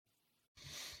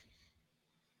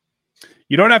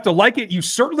You don't have to like it. You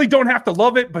certainly don't have to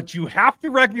love it, but you have to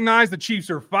recognize the Chiefs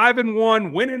are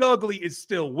 5-1. Winning ugly is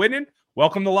still winning.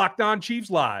 Welcome to Locked On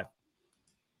Chiefs Live.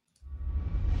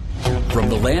 From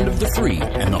the land of the free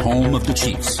and the home of the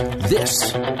Chiefs,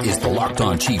 this is the Locked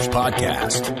On Chiefs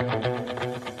podcast.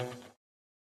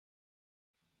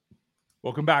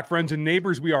 Welcome back, friends and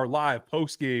neighbors. We are live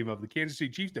post-game of the Kansas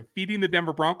City Chiefs defeating the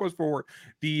Denver Broncos for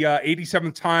the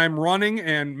 87th time running,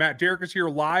 and Matt Derrick is here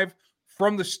live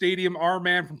from the stadium, our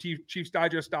man from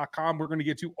ChiefsDigest.com. We're going to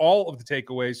get to all of the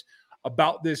takeaways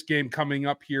about this game coming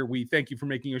up here. We thank you for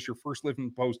making us your first listen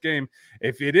post-game.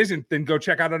 If it isn't, then go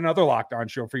check out another Locked On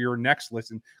show for your next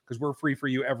listen, because we're free for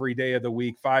you every day of the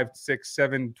week, 5, 6,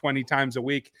 7, 20 times a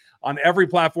week on every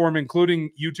platform, including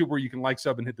YouTube, where you can like,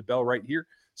 sub, and hit the bell right here.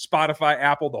 Spotify,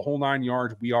 Apple, the whole 9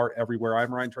 yards. We are everywhere.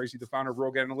 I'm Ryan Tracy, the founder of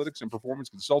Rogue Analytics and Performance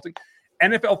Consulting.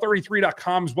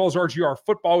 NFL33.com, as well as RGR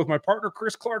Football, with my partner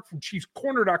Chris Clark from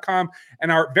ChiefsCorner.com,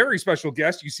 and our very special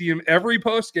guest. You see him every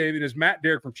post game. It is Matt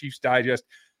Derrick from Chiefs Digest.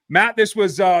 Matt, this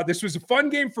was a fun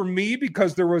game for me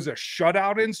because there was a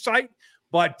shutout in sight,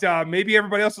 but maybe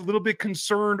everybody else is a little bit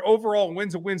concerned. Overall,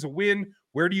 a win's a win.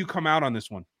 Where do you come out on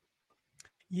this one?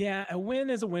 Yeah, a win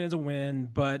is a win,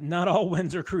 but not all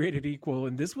wins are created equal.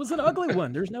 And this was an ugly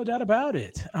one. There's no doubt about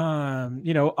it.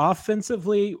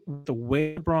 Offensively, the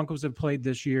way the Broncos have played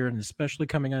this year, and especially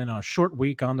coming in on a short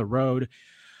week on the road,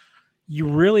 you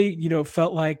really,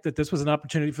 felt like that this was an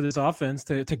opportunity for this offense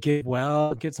to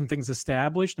get some things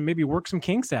established and maybe work some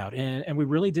kinks out. And we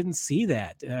really didn't see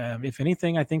that. If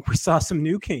anything, I think we saw some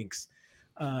new kinks.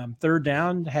 Third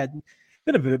down had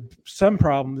been some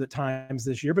problems at times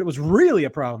this year, but it was really a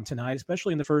problem tonight,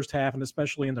 especially in the first half and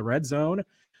especially in the red zone.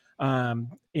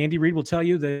 Andy Reid will tell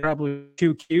you they're probably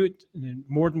too cute on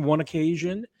more than one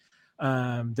occasion.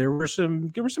 There were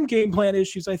some game plan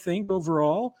issues, I think,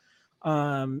 overall.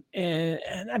 And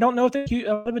I don't know if they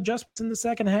a lot of adjustments in the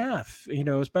second half,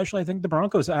 especially I think the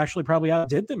Broncos actually probably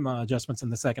outdid them adjustments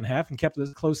in the second half and kept it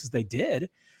as close as they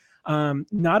did.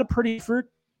 Not a pretty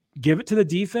effort. Give it to the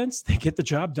defense. They get the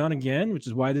job done again, which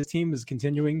is why this team is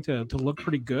continuing to look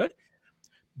pretty good.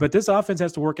 But this offense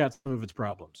has to work out some of its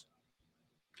problems.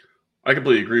 I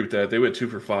completely agree with that. They went 2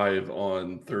 for 5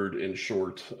 on third and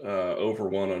short, over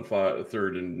 1 on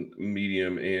third and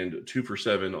medium, and 2 for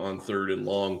 7 on third and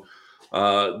long.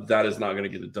 That is not going to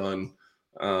get it done.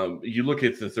 You look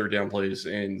at the third down plays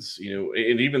and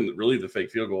even really the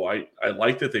fake field goal. I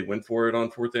like that they went for it on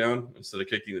fourth down instead of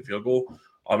kicking the field goal.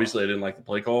 Obviously, I didn't like the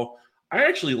play call. I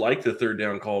actually like the third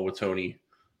down call with Tony.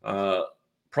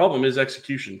 Problem is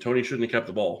execution. Tony shouldn't have kept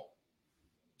the ball.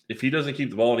 If he doesn't keep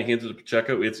the ball and he hands it to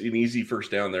Pacheco, it's an easy first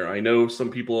down there. I know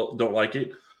some people don't like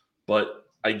it, but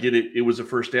I get it. It was a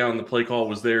first down. The play call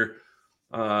was there.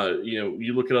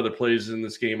 You look at other plays in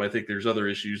this game. I think there's other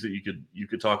issues that you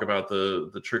could talk about.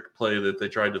 The trick play that they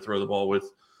tried to throw the ball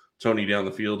with Tony down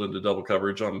the field into double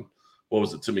coverage on,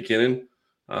 to McKinnon.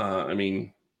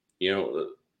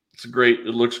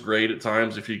 It looks great at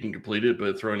times if you can complete it,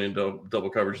 but throwing in double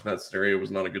coverage in that scenario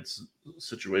was not a good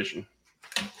situation.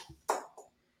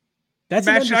 That's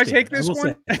Matt, should I take this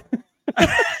one?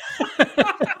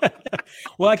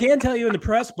 Well, I can tell you in the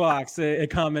press box a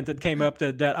comment that came up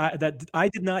that I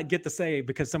did not get to say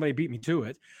because somebody beat me to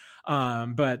it.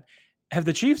 But have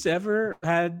the Chiefs ever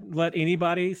let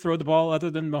anybody throw the ball other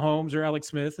than Mahomes or Alex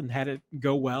Smith and had it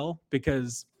go well?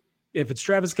 Because if it's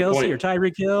Travis Kelce or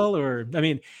Tyreek Hill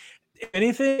that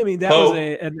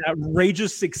was an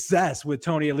outrageous success with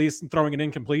Tony at least throwing an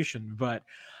incompletion. But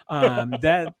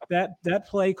that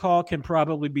play call can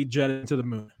probably be jetted to the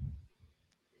moon.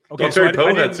 Okay, Terry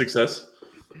Poe had success.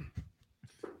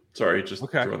 Sorry, just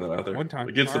throwing that out there. One time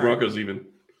against the Broncos, even.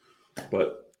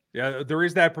 But yeah, there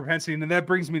is that propensity, and that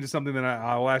brings me to something that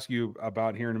I'll ask you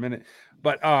about here in a minute.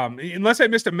 But unless I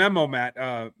missed a memo, Matt,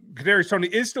 Kadarius Toney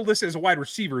is still listed as a wide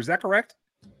receiver. Is that correct?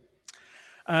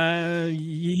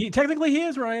 Technically, he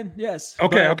is, Ryan. Yes.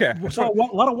 Okay. We saw a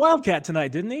lot of Wildcat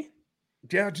tonight, didn't he?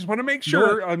 Yeah, just want to make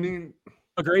sure.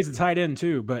 Gray's a tight end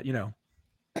too, but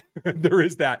there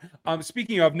is that.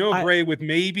 Speaking of Noah Gray with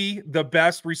maybe the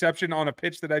best reception on a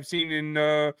pitch that I've seen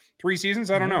in 3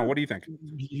 seasons. I don't know. What do you think?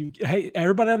 Hey,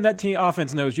 everybody on that team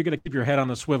offense knows you got to keep your head on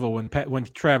the swivel when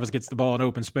Travis gets the ball in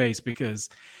open space, because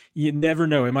you never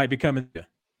know, it might be coming.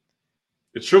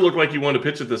 It sure looked like you wanted to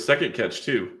pitch at the second catch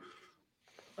too.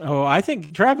 Oh, I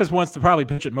think Travis wants to probably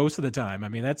pitch it most of the time. I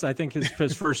mean, that's, I think,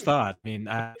 his first thought. I mean,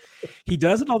 he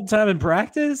does it all the time in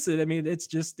practice. I mean,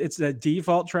 it's a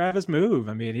default Travis move.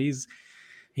 I mean,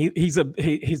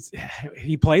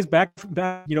 he plays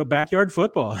backyard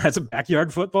football. That's a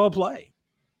backyard football play.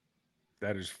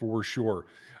 That is for sure.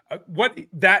 what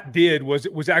that did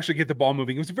was actually get the ball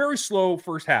moving. It was a very slow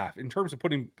first half in terms of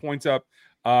putting points up.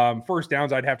 First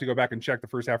downs, I'd have to go back and check the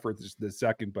first half for the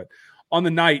second, but on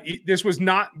the night, this was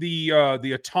not the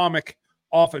atomic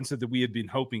offense that we had been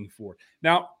hoping for.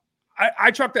 Now,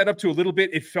 I chalked that up to a little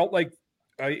bit. It felt like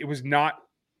it was not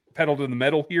pedal to the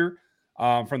metal here.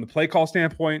 From the play call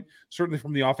standpoint, certainly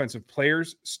from the offensive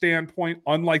players standpoint,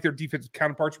 unlike their defensive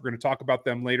counterparts. We're going to talk about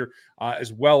them later,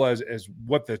 as well as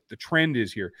what the trend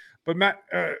is here. But Matt,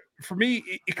 for me,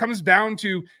 it comes down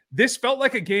to this felt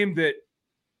like a game that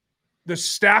the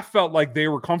staff felt like they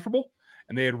were comfortable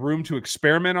and they had room to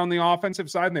experiment on the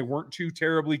offensive side, and they weren't too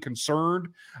terribly concerned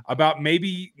about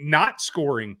maybe not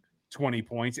scoring 20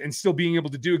 points and still being able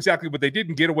to do exactly what they did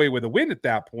and get away with a win at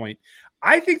that point.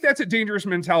 I think that's a dangerous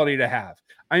mentality to have.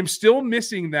 I'm still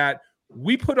missing that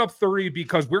we put up 30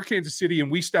 because we're Kansas City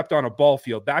and we stepped on a ball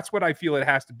field. That's what I feel it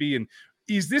has to be. And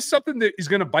is this something that is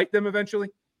going to bite them eventually?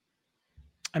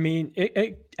 I mean,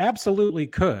 it absolutely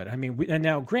could. I mean, and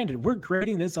now granted, we're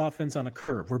grading this offense on a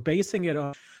curve. We're basing it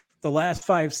on the last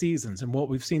 5 seasons and what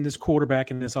we've seen this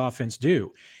quarterback and this offense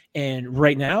do. And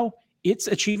right now, it's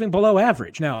achieving below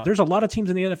average. Now, there's a lot of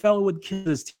teams in the NFL who would kill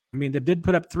this team. I mean, they did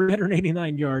put up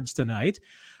 389 yards tonight.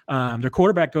 Their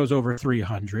quarterback goes over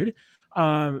 300.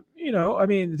 I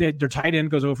mean, their tight end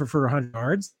goes over for 100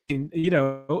 yards. And,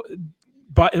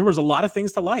 but there was a lot of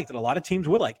things to like that a lot of teams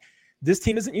would like. This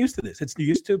team isn't used to this. It's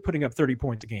used to putting up 30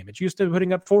 points a game. It's used to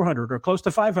putting up 400 or close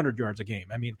to 500 yards a game.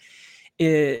 I mean,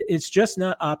 it's just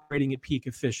not operating at peak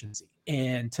efficiency.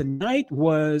 And tonight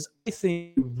was, I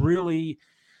think, really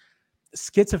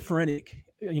schizophrenic,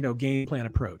 game plan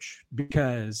approach,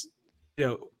 because,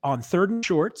 on third and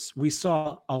shorts, we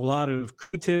saw a lot of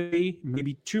creativity,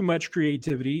 maybe too much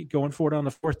creativity going forward on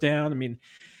the fourth down. I mean,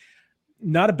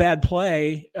 not a bad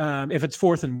play if it's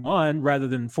 4th and 1 rather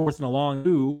than 4th and a long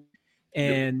two,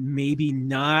 and maybe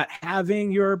not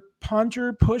having your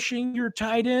punter pushing your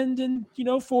tight end and,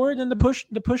 forward and the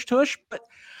push tush. But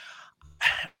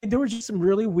there were just some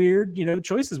really weird,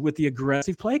 choices with the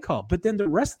aggressive play call. But then the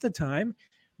rest of the time,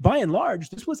 by and large,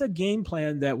 this was a game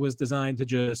plan that was designed to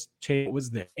just take what was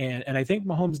there. And I think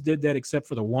Mahomes did that, except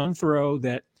for the one throw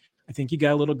that I think he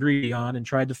got a little greedy on and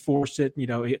tried to force it. He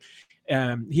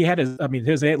had his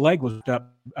leg was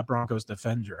up a Broncos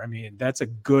defender. I mean, that's a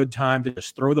good time to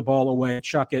just throw the ball away,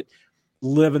 chuck it,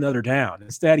 live another down.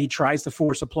 Instead, he tries to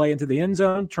force a play into the end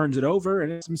zone, turns it over,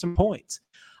 and it's some points.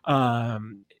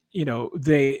 The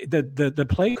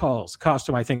play calls cost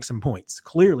them, I think, some points.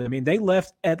 Clearly, I mean, they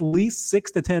left at least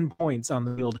 6 to 10 points on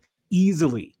the field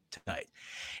easily tonight.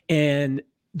 And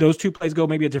those 2 plays go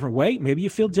maybe a different way. Maybe you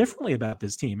feel differently about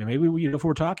this team. And maybe if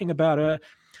we're talking about a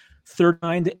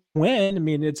 39-8 win, I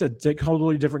mean, it's a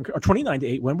totally different, or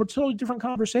 29-8 win, we're totally different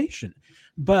conversation.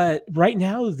 But right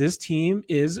now, this team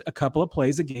is a couple of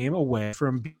plays a game away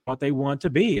from what they want to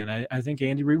be. And I think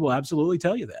Andy Reid will absolutely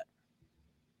tell you that.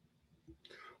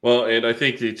 Well, and I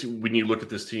think that when you look at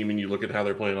this team and you look at how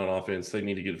they're playing on offense, they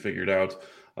need to get it figured out.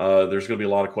 There's going to be a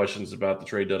lot of questions about the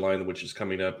trade deadline, which is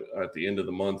coming up at the end of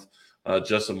the month.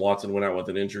 Justin Watson went out with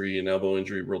an elbow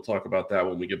injury. We'll talk about that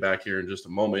when we get back here in just a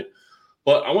moment.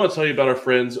 But I want to tell you about our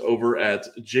friends over at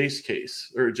Jase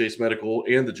Medical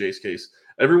and the Jase Case.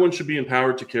 Everyone should be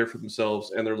empowered to care for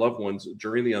themselves and their loved ones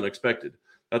during the unexpected.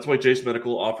 That's why Jase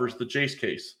Medical offers the Jase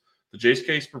Case. The Jase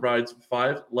Case provides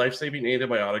 5 life-saving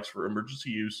antibiotics for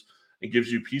emergency use and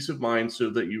gives you peace of mind so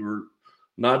that you are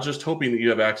not just hoping that you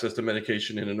have access to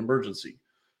medication in an emergency.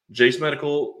 Jase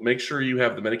Medical makes sure you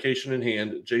have the medication in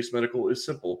hand. Jase Medical is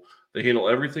simple. They handle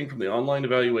everything from the online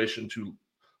evaluation to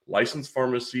licensed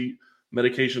pharmacy,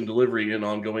 medication delivery, and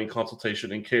ongoing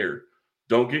consultation and care.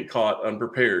 Don't get caught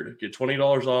unprepared. Get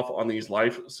 $20 off on these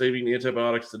life-saving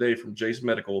antibiotics today from Jase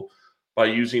Medical by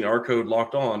using our code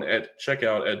Locked On at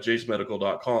checkout at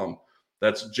jasemedical.com.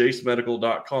 That's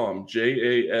jasemedical.com,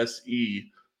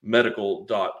 JASE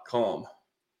medical.com.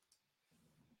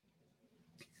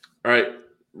 All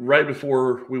right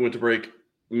before we went to break,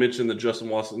 mentioned that Justin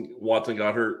Watson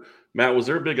got hurt. Matt, was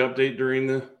there a big update during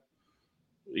that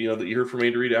you heard from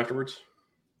Andy Reid afterwards?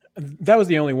 That was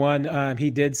the only one.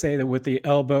 He did say that with the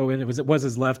elbow, and it was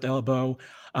his left elbow.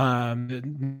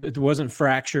 It wasn't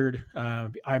fractured.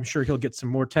 I'm sure he'll get some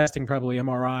more testing, probably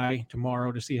MRI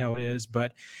tomorrow, to see how it is.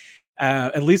 But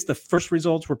at least the first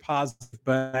results were positive.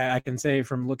 But I can say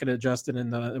from looking at Justin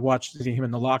and watching him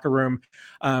in the locker room,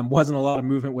 wasn't a lot of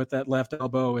movement with that left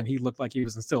elbow, and he looked like he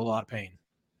was in still a lot of pain.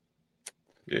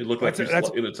 Yeah, he looked like he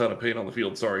was in a ton of pain on the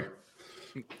field. Sorry.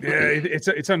 Yeah,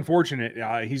 it's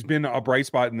unfortunate. He's been a bright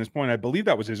spot in this point. I believe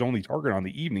that was his only target on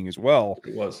the evening as well.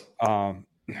 It was.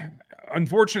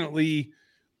 Unfortunately,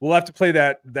 we'll have to play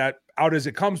that out as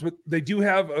it comes. But they do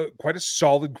have quite a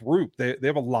solid group. They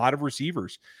have a lot of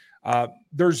receivers.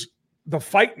 There's the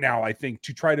fight now, I think,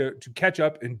 to try to catch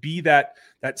up and be that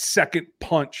second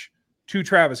punch to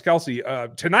Travis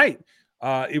Kelce. Tonight,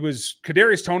 it was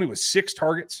Kadarius Toney with 6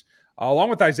 targets, along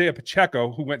with Isaiah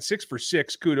Pacheco, who went 6 for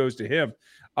 6. Kudos to him.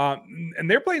 And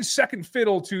they're playing second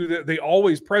fiddle to the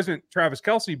always present Travis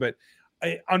Kelce. But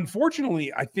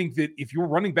unfortunately, I think that if your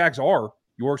running backs are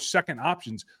your second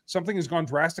options, something has gone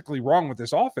drastically wrong with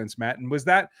this offense, Matt. And was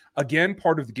that, again,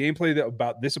 part of the gameplay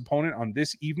about this opponent on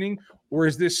this evening? Or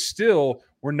is this still,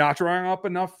 we're not drawing up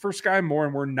enough for Sky Moore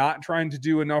and we're not trying to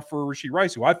do enough for Rashee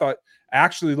Rice, who I thought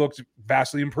actually looked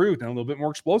vastly improved and a little bit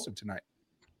more explosive tonight?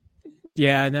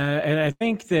 Yeah, and I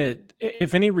think that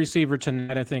if any receiver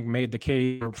tonight, I think, made the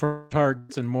case for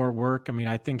targets and more work, I mean,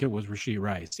 I think it was Rashee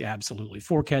Rice. Yeah, absolutely.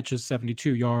 4 catches,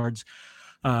 72 yards.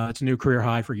 It's a new career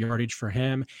high for yardage for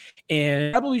him.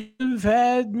 And probably should have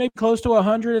had maybe close to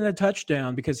 100 and a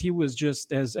touchdown, because he was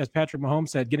just, as Patrick Mahomes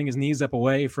said, getting his knees up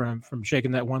away from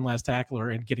shaking that one last tackler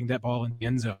and getting that ball in the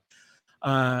end zone.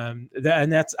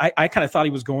 I kind of thought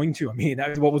he was going to. I mean,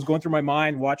 what was going through my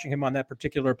mind watching him on that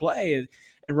particular play and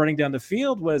running down the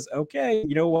field was, okay,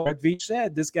 you know what Veach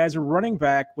said, this guy's a running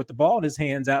back with the ball in his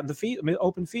hands out in the field,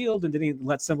 open field, and then he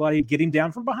let somebody get him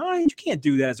down from behind. You can't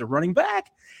do that as a running back.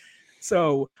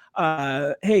 So,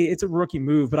 hey, it's a rookie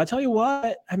move. But I tell you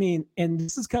what, I mean, and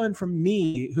this is coming from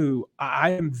me, who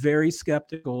I am very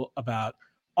skeptical about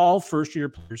all first-year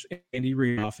players in Andy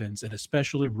Reid offense, and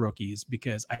especially rookies,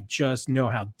 because I just know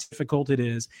how difficult it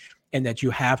is, and that you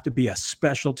have to be a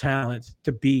special talent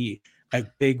to be a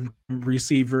big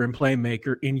receiver and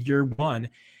playmaker in year one.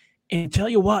 And tell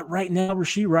you what, right now,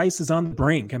 Rashee Rice is on the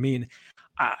brink. I mean,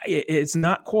 it's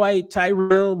not quite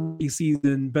Tyrell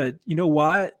season, but you know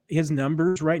what? His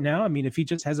numbers right now, I mean, if he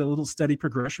just has a little steady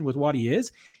progression with what he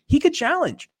is, he could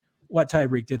challenge what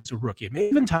Tyreek did as a rookie, maybe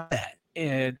even tie that.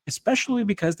 And especially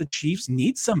because the Chiefs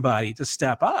need somebody to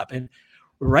step up. And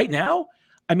right now,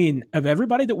 I mean, of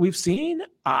everybody that we've seen,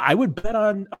 I would bet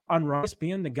on Rice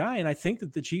being the guy. And I think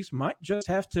that the Chiefs might just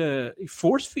have to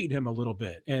force feed him a little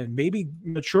bit and maybe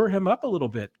mature him up a little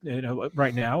bit, you know,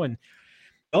 right now, and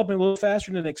help him a little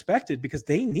faster than expected, because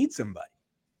they need somebody.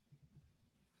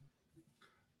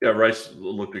 Yeah, Rice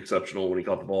looked exceptional when he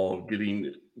caught the ball.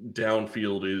 Getting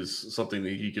downfield is something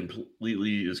that he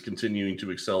completely is continuing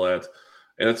to excel at.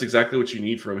 And that's exactly what you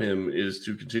need from him, is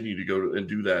to continue to go and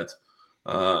do that.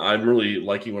 I'm really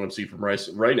liking what I'm seeing from Rice.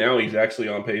 Right now, he's actually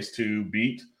on pace to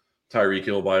beat Tyreek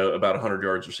Hill by about 100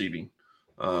 yards receiving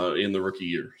in the rookie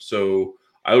year. So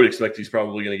I would expect he's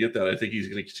probably going to get that. I think he's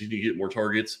going to continue to get more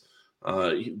targets.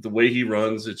 The way he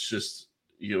runs, it's just,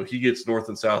 you know, he gets north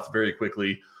and south very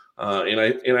quickly.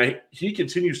 He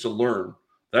continues to learn.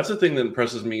 That's the thing that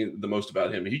impresses me the most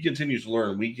about him. He continues to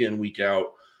learn week in, week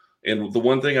out. And the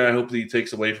one thing I hope that he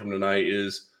takes away from tonight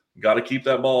is got to keep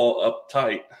that ball up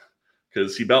tight,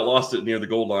 because he about lost it near the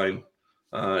goal line.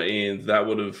 And that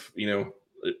would have, you know,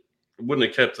 it wouldn't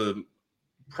have kept them,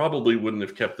 probably wouldn't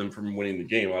have kept them from winning the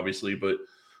game, obviously. But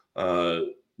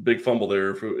big fumble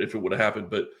there if it would have happened.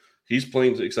 But he's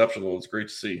playing exceptional. It's great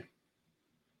to see.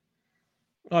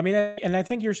 Well, I mean, and I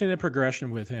think you're seeing a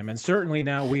progression with him. And certainly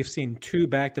now we've seen 2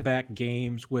 back-to-back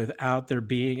games without there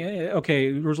being,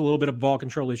 okay, there was a little bit of ball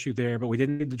control issue there, but we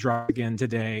didn't need to drop again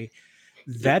today.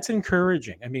 That's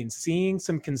encouraging. I mean, seeing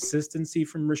some consistency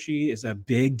from Rashee is a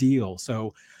big deal.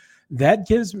 So that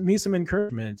gives me some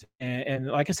encouragement. And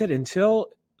like I said,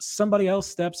 until somebody else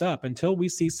steps up, until we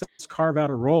see someone carve out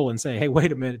a role and say, hey,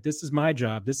 wait a minute, this is my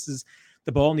job.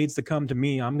 The ball needs to come to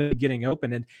me. I'm going to be getting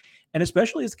open. And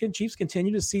especially as the Chiefs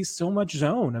continue to see so much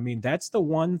zone. I mean, that's the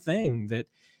one thing that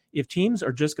if teams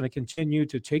are just going to continue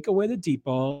to take away the deep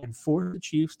ball and force the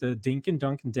Chiefs to dink and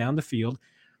dunk and down the field,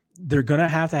 they're going to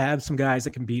have some guys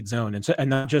that can beat zone, and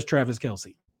not just Travis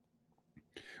Kelce.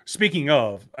 Speaking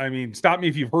of, I mean, stop me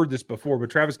if you've heard this before, but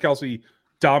Travis Kelce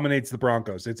dominates the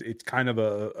Broncos. It's kind of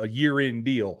a year-in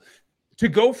deal. To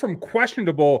go from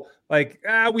questionable, like,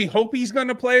 we hope he's going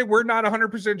to play, we're not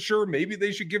 100% sure, maybe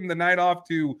they should give him the night off,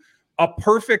 to a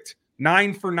perfect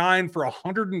 9 for 9 for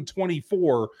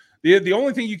 124. The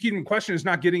only thing you keep in question is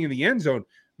not getting in the end zone.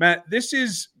 Matt, this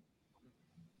is,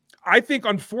 I think,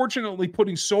 unfortunately,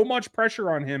 putting so much pressure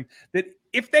on him that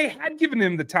if they had given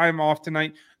him the time off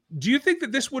tonight, do you think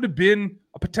that this would have been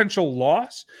a potential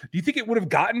loss? Do you think it would have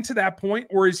gotten to that point,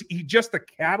 or is he just the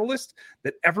catalyst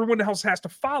that everyone else has to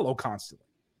follow constantly?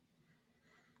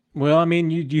 Well, I mean,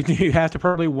 you have to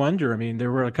probably wonder. I mean, there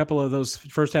were a couple of those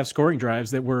first half scoring drives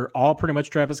that were all pretty much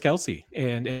Travis Kelce,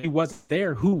 and he wasn't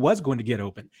there. Who was going to get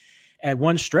open? at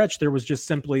one stretch, there was just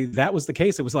simply, that was the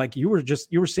case. It was like you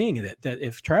were seeing it, that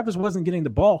if Travis wasn't getting the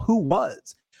ball, who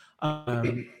was?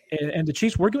 And the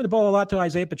Chiefs were giving the ball a lot to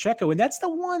Isaiah Pacheco. And that's the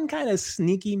one kind of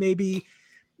sneaky, maybe,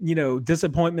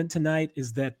 disappointment tonight,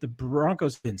 is that the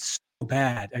Broncos have been so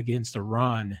bad against the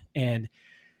run, and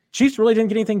Chiefs really didn't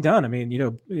get anything done. I mean,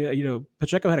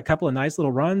 Pacheco had a couple of nice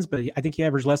little runs, but I think he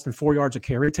averaged less than 4 yards a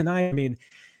carry tonight. I mean,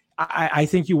 I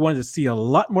think you wanted to see a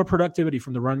lot more productivity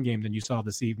from the run game than you saw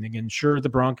this evening. And sure, the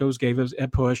Broncos gave us a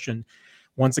push, and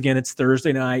once again, it's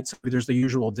Thursday night, so there's the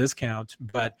usual discount.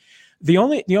 But the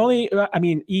only,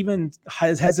 even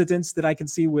hesitance that I can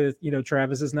see with,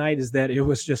 Travis's night is that it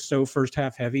was just so first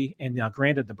half heavy. And now,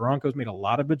 granted, the Broncos made a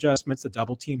lot of adjustments to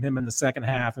double team him in the second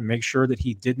half and make sure that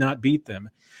he did not beat them.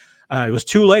 It was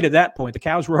too late at that point. The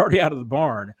cows were already out of the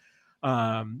barn.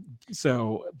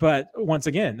 But once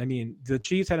again, I mean, the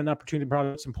Chiefs had an opportunity to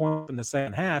probably put some points in the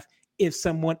second half if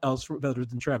someone else other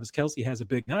than Travis Kelce has a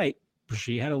big night.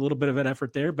 She had a little bit of an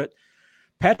effort there, but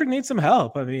Patrick needs some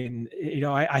help. I mean,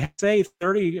 I say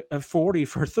 30 of 40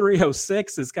 for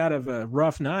 306 is kind of a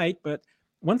rough night, but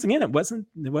once again, it wasn't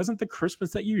the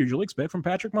Christmas that you usually expect from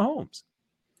Patrick Mahomes.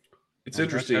 It's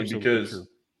interesting because true.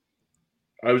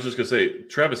 I was just going to say,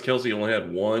 Travis Kelce only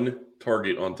had one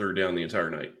target on third down the entire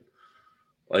night.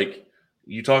 Like,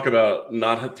 you talk about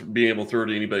not being able to throw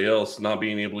to anybody else, not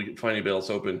being able to find anybody else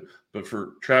open, but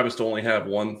for Travis to only have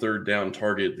one third down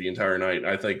target the entire night,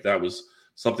 I think that was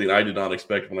something I did not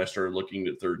expect when I started looking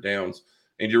at third downs.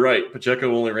 And you're right,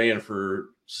 Pacheco only ran for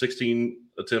 16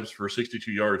 attempts for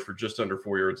 62 yards for just under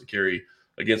 4 yards a carry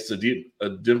against a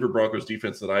Denver Broncos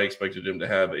defense that I expected him to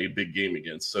have a big game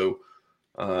against. So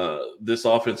this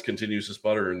offense continues to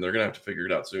sputter, and they're going to have to figure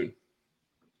it out soon.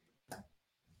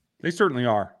 They certainly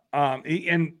are.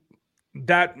 And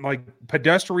that, like,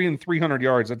 pedestrian 300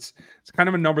 yards, it's kind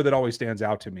of a number that always stands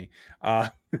out to me.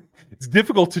 It's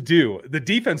difficult to do. The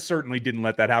defense certainly didn't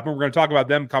let that happen. We're going to talk about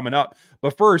them coming up.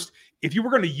 But first, if you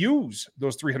were going to use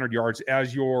those 300 yards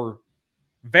as your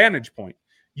vantage point,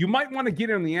 you might want to get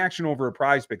in the action over at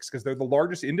Prize Picks because they're the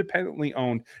largest independently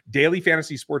owned daily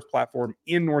fantasy sports platform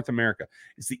in North America.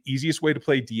 It's the easiest way to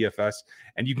play DFS,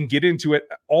 and you can get into it.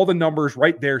 All the numbers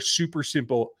right there, super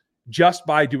simple, just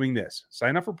by doing this.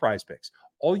 Sign up for Prize Picks.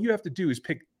 All you have to do is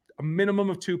pick a minimum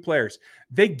of 2 players.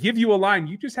 They give you a line.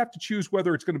 You just have to choose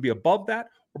whether it's going to be above that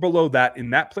or below that in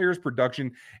that player's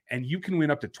production, and you can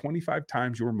win up to 25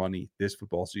 times your money this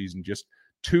football season. Just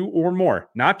 2 or more,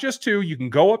 not just 2. You can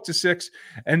go up to 6,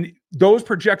 and those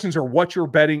projections are what you're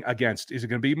betting against. Is it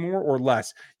going to be more or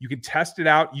less? You can test it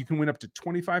out. You can win up to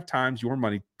 25 times your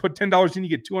money. Put $10 in, you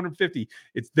get $250.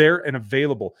 It's there and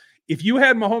available. If you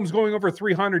had Mahomes going over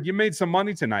 300, you made some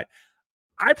money tonight.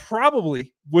 I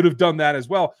probably would have done that as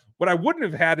well. What I wouldn't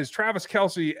have had is Travis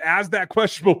Kelce as that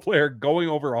questionable player going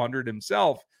over 100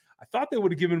 himself. I thought they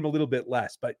would have given him a little bit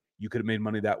less, but you could have made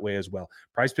money that way as well.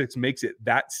 Prize Picks makes it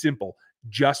that simple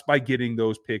just by getting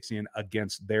those picks in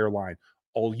against their line.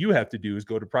 All you have to do is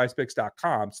go to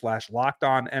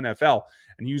prizepicks.com/LockedOnNFL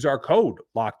and use our code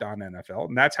LockedOnNFL.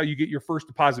 And that's how you get your first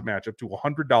deposit match up to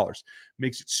 $100.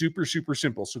 Makes it super, super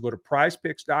simple. So go to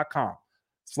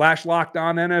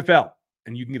prizepicks.com/LockedOnNFL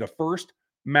and you can get a first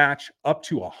match up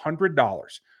to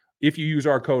 $100 if you use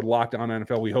our code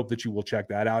LockedOnNFL. We hope that you will check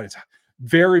that out. It's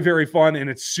very, very fun,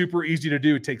 and it's super easy to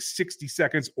do. It takes 60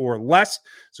 seconds or less.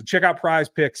 So check out Prize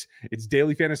Picks. It's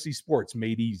daily fantasy sports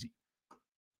made easy.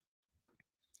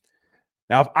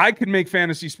 Now, if I could make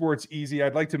fantasy sports easy,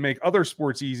 I'd like to make other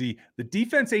sports easy. The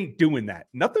defense ain't doing that.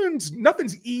 Nothing's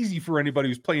easy for anybody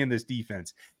who's playing this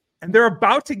defense. And they're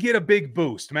about to get a big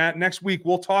boost. Matt, next week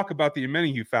we'll talk about the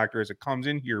Amenahue factor as it comes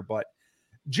in here. But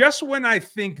just when I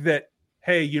think that,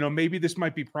 hey, maybe this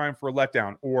might be prime for a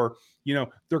letdown, or,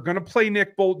 they're going to play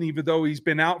Nick Bolton even though he's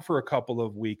been out for a couple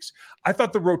of weeks. I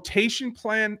thought the rotation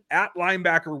plan at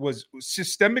linebacker was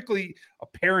systemically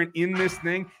apparent in this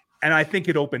thing, and I think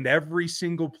it opened every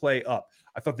single play up.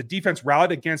 I thought the defense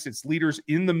rallied against its leaders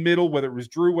in the middle, whether it was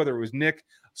Drew, whether it was Nick.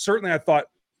 Certainly, I thought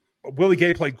Willie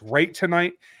Gay played great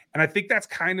tonight, and I think that's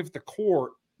kind of the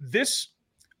core. This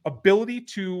ability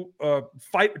to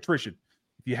fight attrition.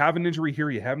 If you have an injury here,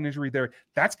 you have an injury there.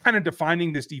 That's kind of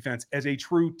defining this defense as a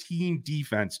true team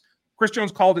defense. Chris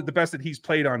Jones called it the best that he's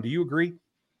played on. Do you agree?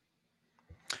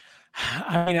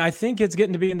 I mean, I think it's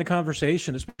getting to be in the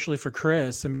conversation, especially for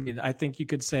Chris. I mean, I think you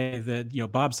could say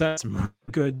that, Bob set some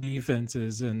good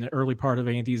defenses in the early part of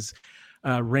Andy's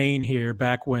reign here,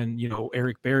 back when,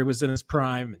 Eric Berry was in his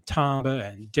prime, and Tamba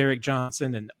and Derek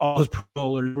Johnson and all his Pro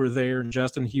Bowlers were there, and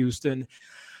Justin Houston.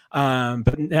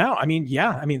 But now,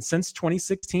 since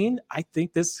 2016, I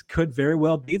think this could very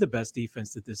well be the best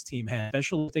defense that this team has,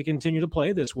 especially if they continue to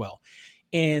play this well.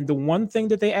 And the one thing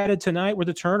that they added tonight were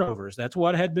the turnovers. That's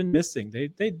what had been missing.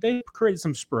 They created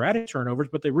some sporadic turnovers,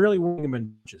 but they really weren't them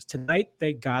in bunches. Tonight,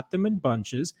 they got them in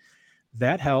bunches.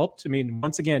 That helped. I mean,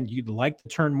 once again, you'd like to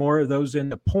turn more of those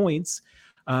into points.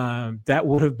 That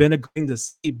would have been a good thing to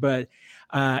see. But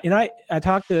I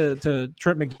talked to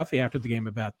Trent McDuffie after the game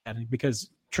about that, because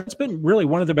Trent's been really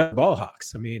one of the best ball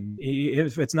hawks. I mean,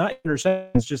 if it's not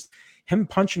interception, it's just him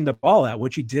punching the ball out,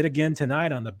 which he did again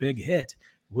tonight on the big hit.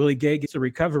 Willie Gay gets a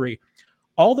recovery.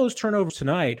 All those turnovers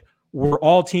tonight were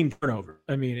all team turnover.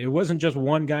 I mean, it wasn't just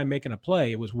one guy making a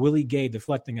play. It was Willie Gay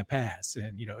deflecting a pass.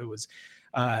 And, it was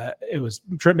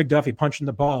Trent McDuffie punching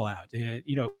the ball out. And,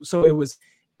 so it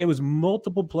was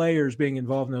multiple players being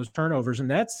involved in those turnovers.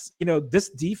 And that's, this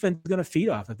defense is going to feed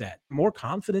off of that. The more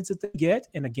confidence that they get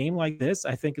in a game like this,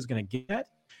 I think is going to get.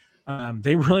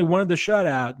 They really wanted the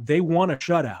shutout. They want a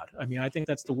shutout. I mean, I think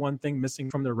that's the one thing missing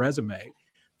from their resume.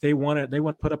 They want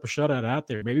to put up a shutout out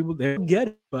there. Maybe they'll get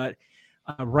it, but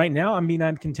right now,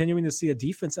 I'm continuing to see a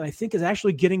defense that I think is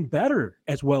actually getting better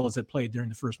as well as it played during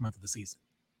the first month of the season.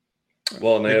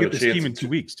 Well, and they have a this chance team in 2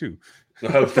 weeks too.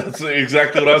 No, that's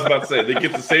exactly what I was about to say. They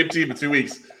get the same team in 2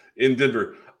 weeks in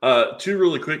Denver. Two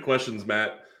really quick questions,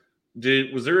 Matt.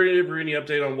 Was there ever any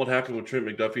update on what happened with Trent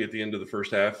McDuffie at the end of the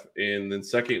first half? And then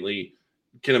secondly,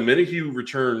 can Omenihu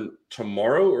return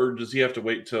tomorrow, or does he have to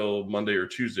wait till Monday or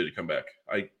Tuesday to come back?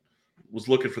 I was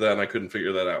looking for that and I couldn't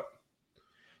figure that out.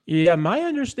 Yeah, my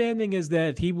understanding is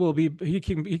that he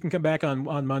can come back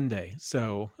on Monday.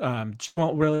 So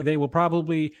they will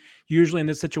probably, usually in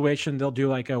this situation, they'll do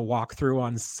like a walkthrough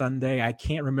on Sunday. I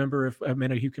can't remember if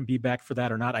Omenihu can be back for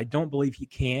that or not. I don't believe he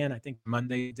can. I think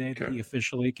Monday day he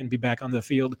officially can be back on the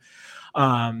field.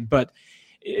 But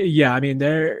yeah, I mean,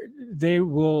 they're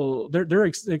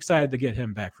excited to get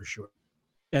him back for sure.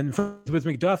 And with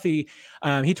McDuffie,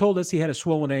 he told us he had a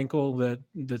swollen ankle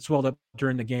that swelled up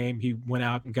during the game. He went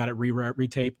out and got it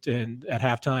retaped and at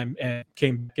halftime and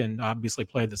came back and obviously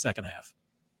played the second half.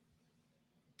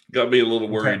 Got me a little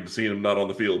worried seeing him not on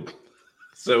the field.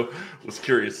 So was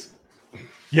curious.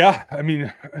 Yeah, I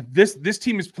mean, this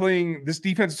team is playing, this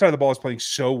defensive side of the ball is playing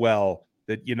so well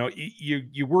that,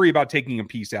 you worry about taking a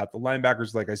piece out. The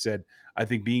linebackers, like I said, I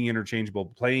think being interchangeable,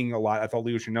 playing a lot. I thought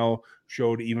Leo Chanel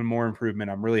showed even more improvement.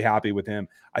 I'm really happy with him.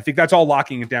 I think that's all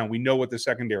locking it down. We know what the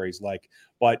secondary is like,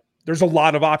 but there's a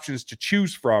lot of options to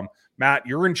choose from. Matt,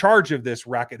 you're in charge of this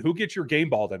racket. Who gets your game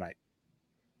ball tonight?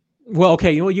 Well,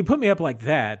 okay, you put me up like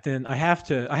that, then I have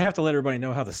to let everybody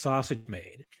know how the sausage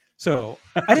made. So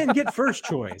I didn't get first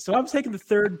choice, so I'm taking the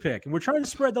third pick, and we're trying to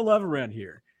spread the love around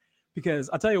here. Because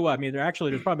I'll tell you what, I mean,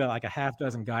 there's probably like a half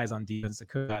dozen guys on defense that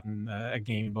could have gotten a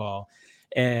game ball.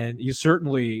 And you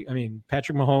certainly,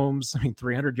 Patrick Mahomes,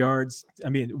 300 yards.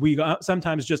 We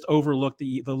sometimes just overlook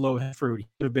the low fruit. He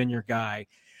could have been your guy.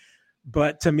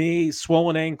 But to me,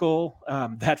 swollen ankle,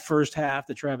 that first half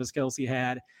that Travis Kelce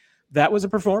had, that was a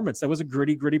performance. That was a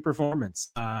gritty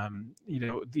performance.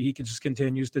 He just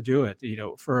continues to do it.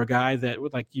 For a guy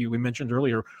that, like we mentioned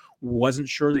earlier, wasn't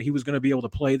sure that he was going to be able to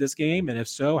play this game, and if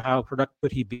so, how productive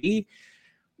would he be?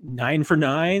 9 for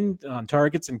 9 on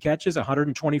targets and catches,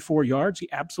 124 yards. He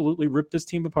absolutely ripped this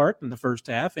team apart in the first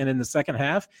half, and in the second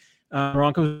half,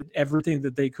 Broncos did everything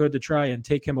that they could to try and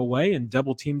take him away and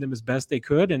double teamed him as best they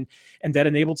could, and that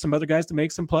enabled some other guys to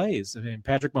make some plays.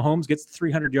 Patrick Mahomes gets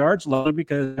 300 yards largely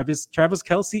because Travis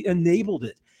Kelce enabled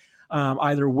it,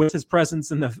 either with his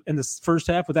presence in the first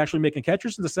half with actually making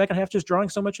catches, in the second half just drawing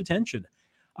so much attention.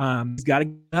 He's got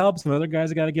to help. Some other guys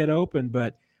have got to get open,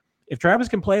 but if Travis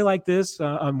can play like this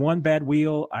on one bad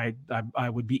wheel, I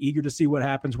would be eager to see what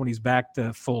happens when he's back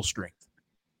to full strength.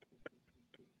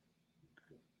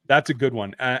 That's a good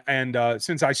one. And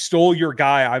since I stole your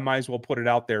guy, I might as well put it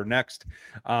out there next.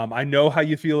 I know how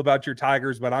you feel about your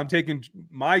Tigers, but I'm taking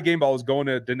my game ball is going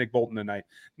to Nick Bolton tonight.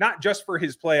 Not just for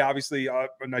his play, obviously a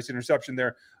nice interception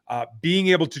there. Being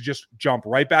able to just jump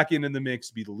right back in the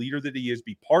mix, be the leader that he is,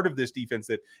 be part of this defense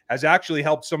that has actually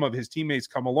helped some of his teammates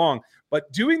come along.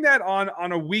 But doing that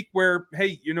on a week where,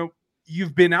 hey,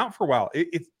 you've been out for a while,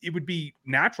 it would be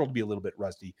natural to be a little bit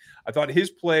rusty. I thought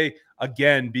his play,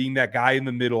 again, being that guy in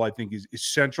the middle, I think is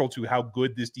central to how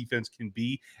good this defense can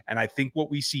be. And I think what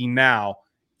we see now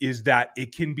is that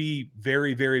it can be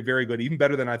very, very, very good, even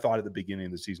better than I thought at the beginning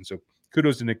of the season. So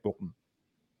kudos to Nick Bolton.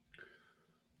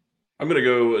 I'm going to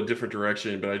go a different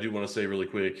direction, but I do want to say really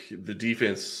quick, the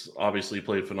defense obviously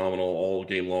played phenomenal all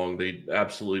game long. They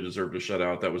absolutely deserved a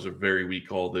shutout. That was a very weak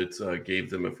call that gave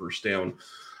them a first down.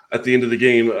 at the end of the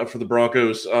game for the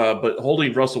Broncos. But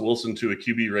holding Russell Wilson to a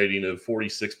QB rating of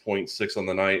 46.6 on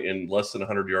the night and less than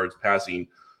 100 yards passing,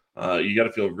 you got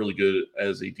to feel really good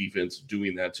as a defense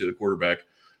doing that to the quarterback.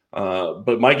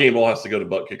 But my game ball has to go to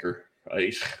butt kicker.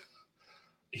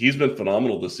 He's been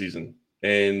phenomenal this season.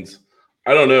 And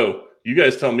I don't know, you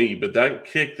guys tell me, but that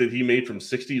kick that he made from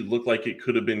 60 looked like it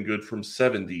could have been good from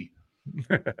 70.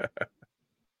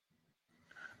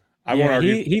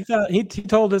 He thought he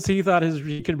told us he thought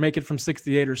he could make it from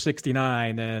 68 or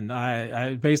 69, and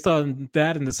I based on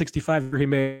that and the 65 he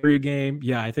made every game,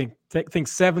 yeah, I think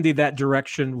 70 that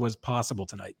direction was possible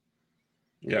tonight.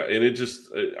 Yeah, and it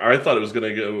just I thought it was going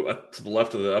to go to the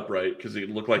left of the upright because it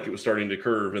looked like it was starting to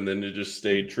curve, and then it just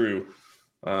stayed true.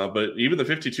 But even the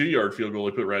 52-yard field goal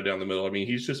he put right down the middle. I mean,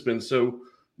 he's just been so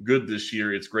good this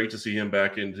year. It's great to see him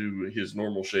back into his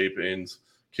normal shape and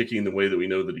kicking the way that we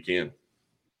know that he can.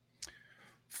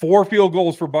 4 field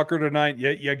goals for Butker tonight.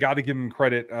 Yeah, you got to give him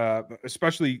credit,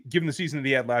 especially given the season that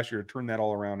he had last year to turn that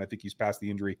all around. I think he's past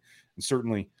the injury and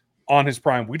certainly on his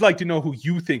prime. We'd like to know who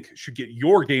you think should get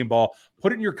your game ball.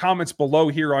 Put it in your comments below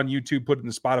here on YouTube. Put it in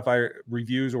the Spotify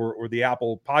reviews or the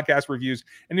Apple podcast reviews,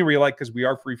 anywhere you like, because we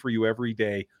are free for you every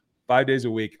day, 5 days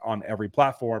a week on every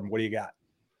platform. What do you got?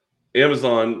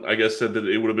 Amazon, I guess, said that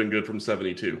it would have been good from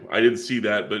 72. I didn't see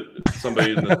that, but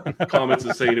somebody in the comments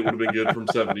is saying it would have been good from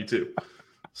 72.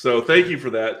 So thank you for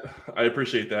that. I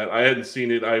appreciate that. I hadn't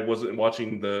seen it. I wasn't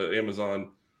watching the Amazon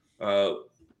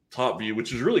top view,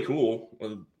 which is really cool.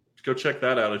 Go check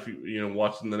that out if you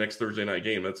watching the next Thursday night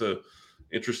game. That's a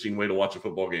interesting way to watch a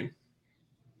football game.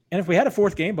 And if we had a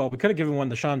 4th game ball, we could have given one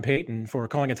to Sean Payton for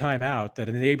calling a timeout that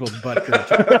enabled Butker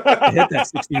to hit that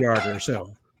 60-yarder or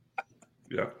so.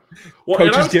 Yeah. Well,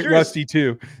 coaches get rusty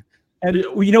too. And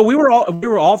we were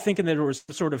all thinking that it was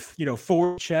sort of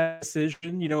forward check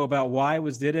decision, about why it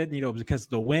was did it, because of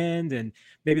the wind, and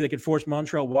maybe they could force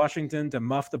Montreal Washington to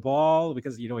muff the ball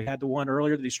because he had the one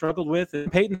earlier that he struggled with.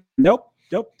 And Peyton, nope,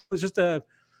 it was just a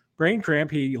brain cramp.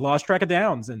 He lost track of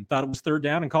downs and thought it was 3rd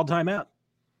down and called timeout.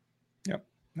 Yep.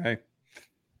 Hey,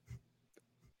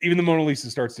 even the Mona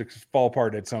Lisa starts to fall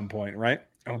apart at some point, right?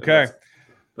 Okay,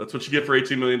 that's what you get for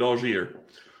 $18 million a year.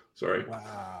 Sorry.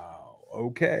 Wow.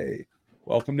 Okay.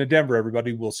 Welcome to Denver,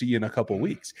 everybody. We'll see you in a couple of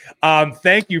weeks.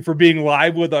 Thank you for being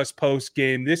live with us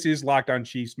post-game. This is Locked On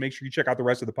Chiefs. Make sure you check out the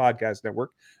rest of the podcast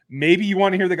network. Maybe you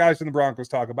want to hear the guys from the Broncos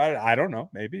talk about it. I don't know.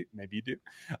 Maybe you do.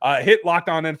 Hit Locked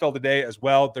On NFL Today as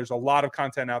well. There's a lot of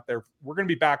content out there. We're going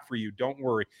to be back for you. Don't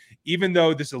worry. Even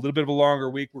though this is a little bit of a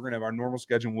longer week, we're going to have our normal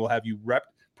schedule, and we'll have you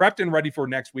prepped and ready for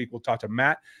next week. We'll talk to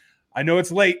Matt. I know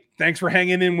it's late. Thanks for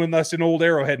hanging in with us in Old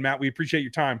Arrowhead, Matt. We appreciate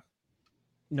your time.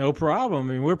 No problem.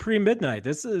 I mean, we're pre-midnight.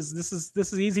 This is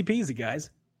easy peasy,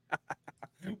 guys.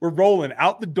 We're rolling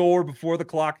out the door before the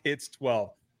clock hits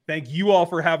 12. Thank you all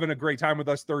for having a great time with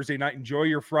us Thursday night. Enjoy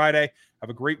your Friday. Have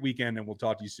a great weekend, and we'll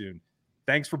talk to you soon.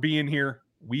 Thanks for being here.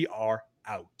 We are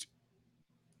out.